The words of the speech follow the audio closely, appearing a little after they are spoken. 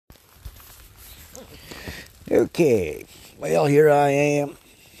Okay, well, here I am,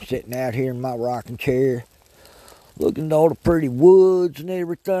 sitting out here in my rocking chair, looking at all the pretty woods and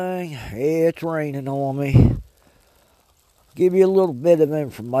everything. Yeah, it's raining on me. Give you a little bit of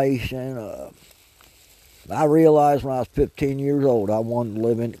information. I realized when I was 15 years old I wanted to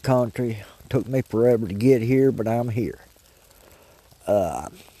live in the country. It took me forever to get here, but I'm here.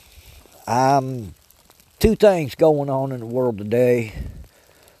 I'm two things going on in the world today: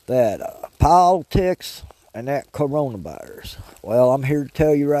 that politics and that coronavirus. Well, I'm here to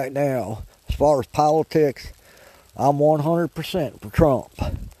tell you right now, as far as politics, I'm 100% for Trump.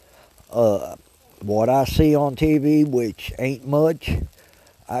 What I see on TV, which ain't much,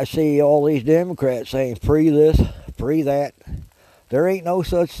 I see all these Democrats saying free this, free that. There ain't no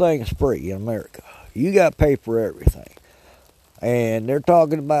such thing as free in America. You got to pay for everything. And they're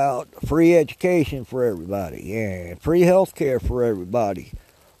talking about free education for everybody and free health care for everybody.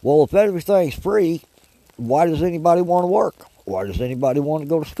 Well, if everything's free, why does anybody want to work? Why does anybody want to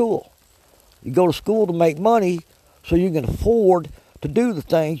go to school? You go to school to make money so you can afford to do the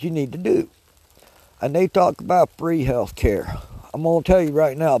things you need to do. And they talk about free health care. I'm going to tell you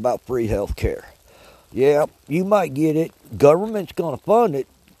right now about free health care. Yeah, you might get it. Government's going to fund it,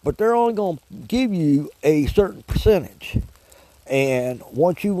 but they're only going to give you a certain percentage. And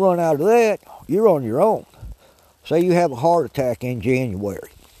once you run out of that, you're on your own. Say you have a heart attack in January.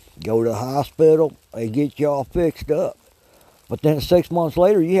 Go to the hospital, they get you all fixed up. But then 6 months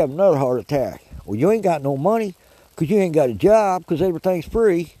later, you have another heart attack. Well, you ain't got no money because you ain't got a job because everything's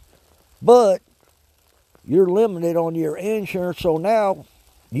free. But you're limited on your insurance, so now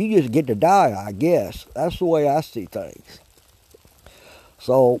you just get to die, I guess. That's the way I see things.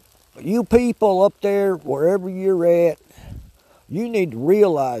 So you people up there, wherever you're at, you need to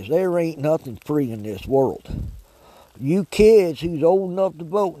realize there ain't nothing free in this world. You kids who's old enough to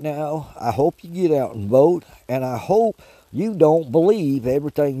vote now, I hope you get out and vote, and I hope you don't believe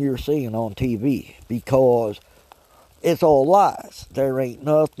everything you're seeing on TV, because it's all lies. There ain't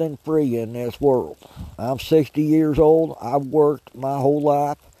nothing free in this world. I'm 60 years old. I've worked my whole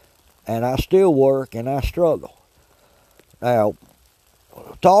life, and I still work, and I struggle. Now,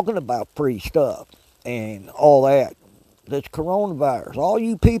 talking about free stuff and all that, this coronavirus, all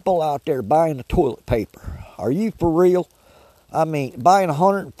you people out there buying the toilet paper, are you for real? I mean, buying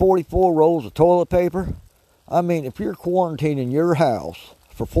 144 rolls of toilet paper? I mean, if you're quarantined in your house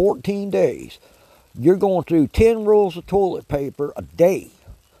for 14 days, you're going through 10 rolls of toilet paper a day.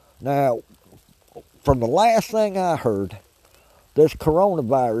 Now, from the last thing I heard, this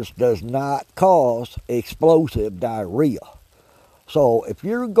coronavirus does not cause explosive diarrhea. So if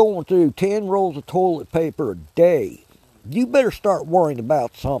you're going through 10 rolls of toilet paper a day, you better start worrying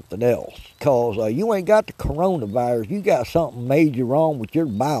about something else, because you ain't got the coronavirus. You got something major wrong with your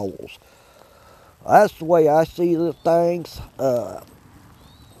bowels. That's the way I see the things.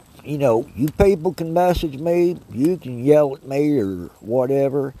 You people can message me. You can yell at me or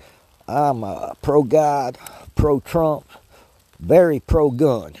whatever. I'm pro-God, pro-Trump, very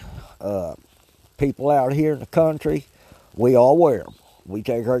pro-gun. People out here in the country, we all wear them. We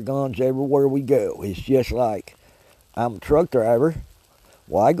take our guns everywhere we go. It's just like, I'm a truck driver.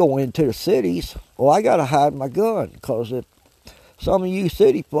 Well, I go into the cities. Well, I got to hide my gun, because if some of you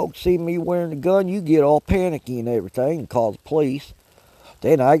city folks see me wearing a gun, you get all panicky and everything and call the police.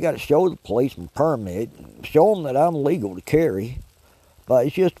 Then I got to show the police my permit, show them that I'm legal to carry. But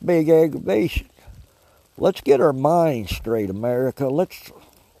it's just a big aggravation. Let's get our minds straight, America.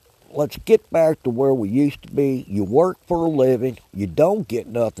 Let's get back to where we used to be. You work for a living. You don't get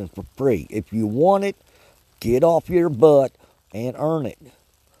nothing for free. If you want it, get off your butt and earn it.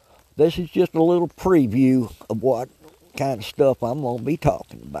 This is just a little preview of what kind of stuff I'm going to be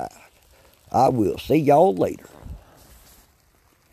talking about. I will see y'all later.